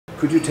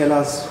Could you tell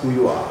us who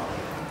you are?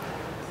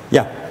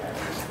 Yeah,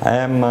 I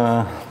am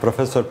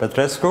Professor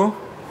Petrescu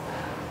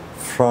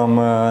from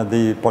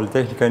the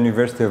Polytechnic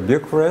University of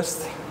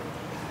Bucharest.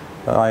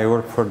 I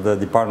work for the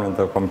Department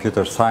of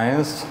Computer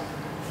Science.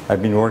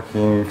 I've been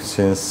working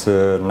since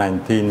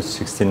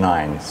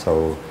 1969,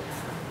 so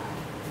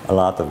a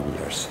lot of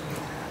years.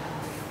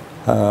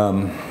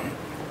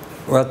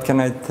 What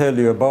can I tell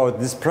you about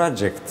this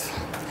project?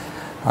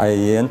 I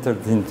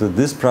entered into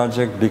this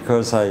project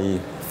because I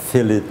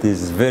feel it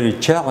is very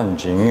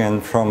challenging,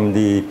 and from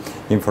the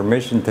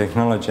information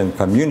technology and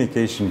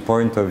communication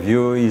point of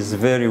view is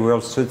very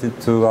well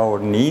suited to our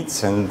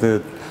needs and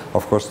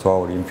of course to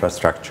our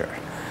infrastructure.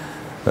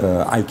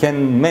 I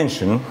can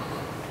mention,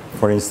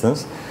 for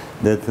instance,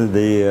 that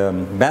the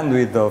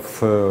bandwidth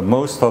of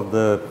most of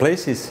the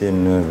places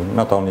in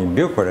not only in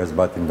Bucharest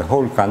but in the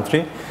whole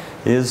country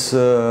is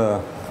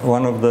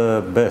one of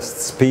the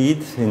best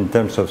speed in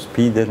terms of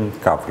speed and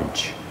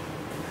coverage.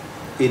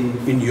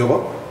 In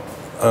Europe?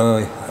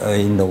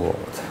 In the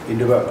world. In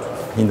the world?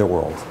 In the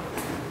world.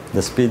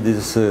 The speed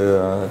is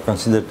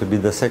considered to be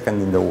the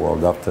second in the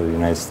world after the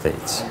United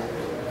States.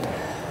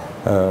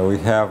 We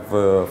have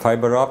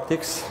fiber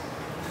optics.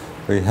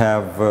 We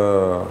have,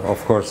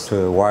 of course,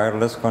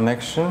 wireless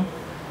connection.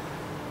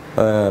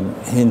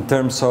 In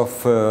terms of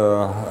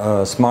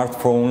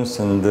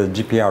smartphones and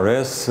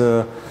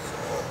GPRS,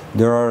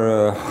 there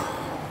are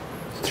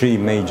three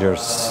major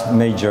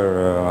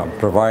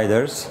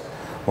providers.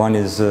 One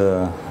is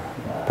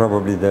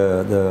probably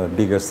the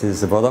biggest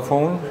is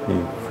Vodafone,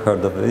 you've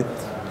heard of it,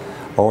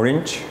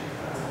 Orange,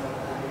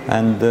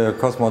 and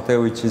Cosmote,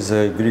 which is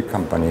a Greek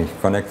company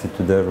connected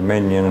to the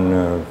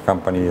Romanian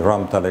company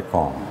Rom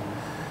Telecom.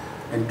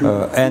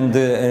 And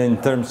in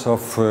terms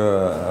of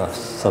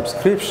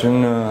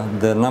subscription,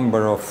 the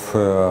number of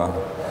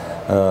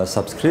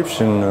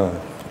subscription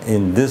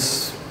in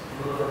these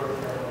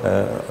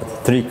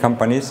three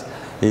companies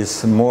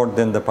is more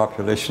than the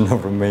population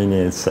of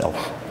Romania itself.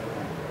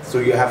 So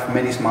you have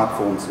many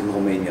smartphones in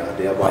Romania,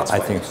 they are widespread?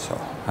 I think so,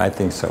 I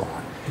think so.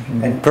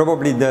 And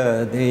probably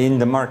in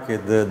the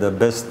market the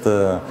best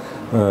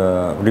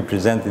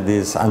represented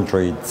is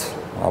Android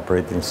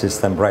operating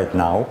system right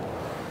now.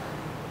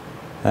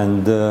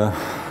 And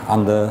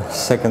on the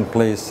second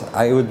place,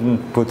 I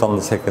wouldn't put on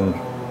the second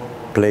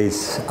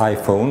place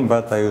iPhone,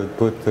 but I would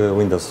put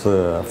Windows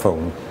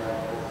Phone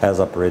as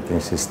operating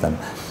system.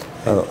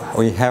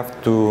 We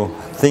have to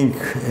think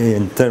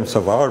in terms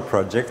of our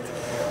project,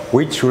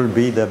 which will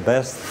be the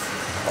best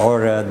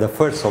or the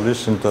first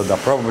solution to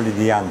probably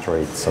the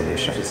Android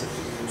solution.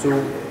 So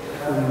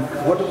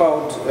what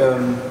about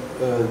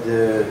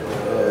the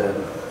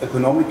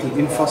economical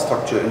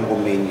infrastructure in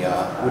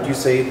Romania? Would you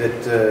say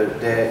that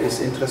there is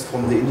interest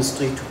from the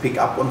industry to pick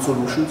up on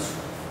solutions?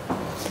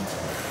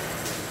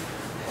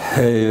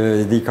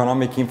 The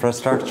economic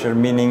infrastructure,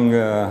 meaning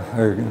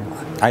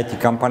IT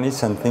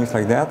companies and things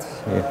like that?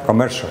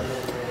 Commercial?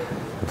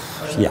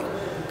 Yeah,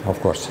 of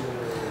course.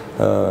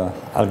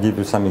 I'll give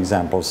you some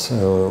examples.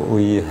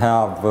 We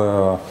have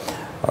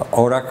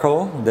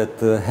Oracle that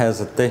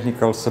has a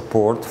technical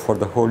support for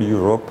the whole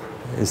Europe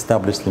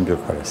established in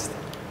Bucharest.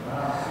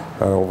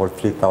 Over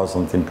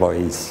 3,000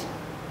 employees.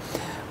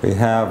 We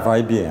have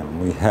IBM,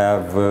 we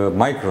have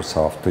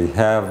Microsoft, we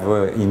have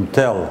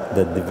Intel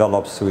that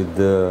develops with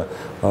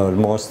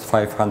almost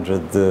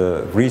 500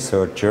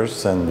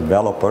 researchers and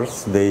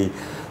developers. They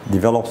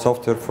develop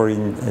software for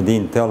the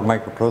Intel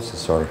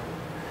microprocessor,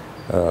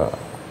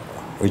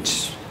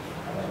 which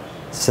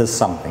says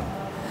something.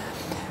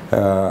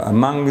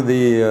 Among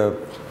the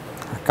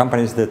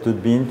companies that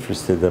would be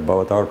interested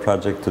about our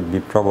project would be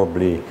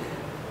probably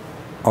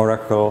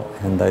Oracle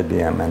and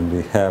IBM, and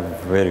we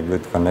have very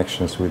good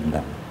connections with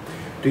them.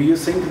 Do you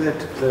think that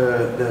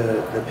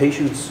the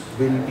patients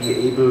will be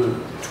able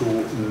to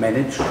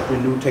manage the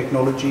new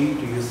technology?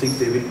 Do you think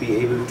they will be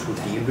able to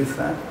deal with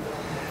that?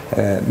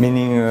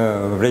 Meaning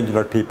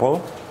regular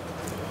people.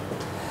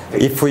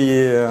 If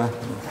we,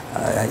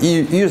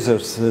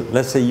 users,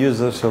 let's say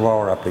users of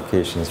our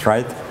applications,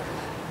 right?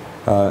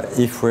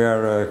 If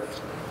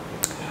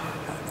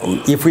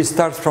we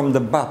start from the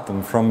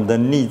bottom, from the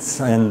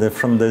needs and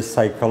from the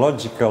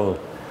psychological,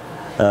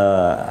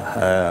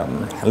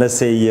 let's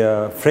say,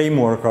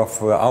 framework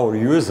of our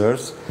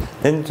users,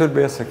 then it will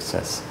be a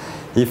success.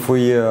 If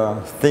we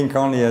think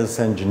only as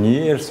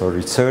engineers or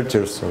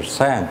researchers or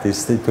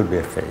scientists, it will be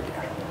a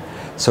failure.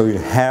 So we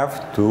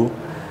have to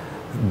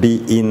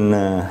be in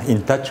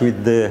touch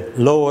with the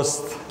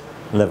lowest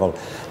level.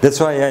 That's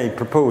why I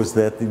propose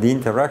that the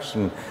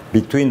interaction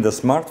between the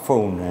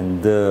smartphone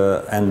and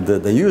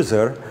the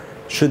user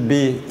should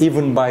be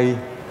even by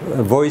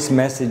voice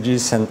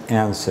messages and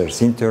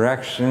answers,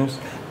 interactions,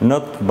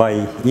 not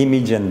by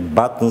image and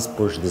buttons,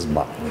 push this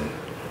button.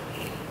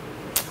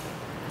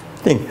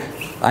 Think,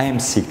 I am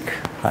sick,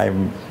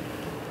 I'm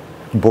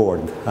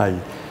bored, I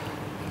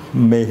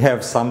may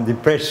have some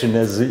depression,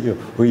 as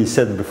we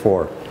said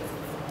before.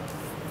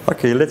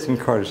 Okay, let's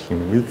encourage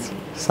him with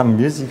some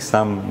music,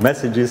 some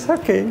messages,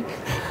 okay.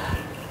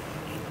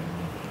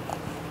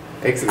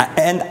 Excellent.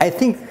 And I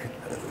think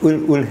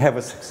will have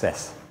a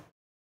success.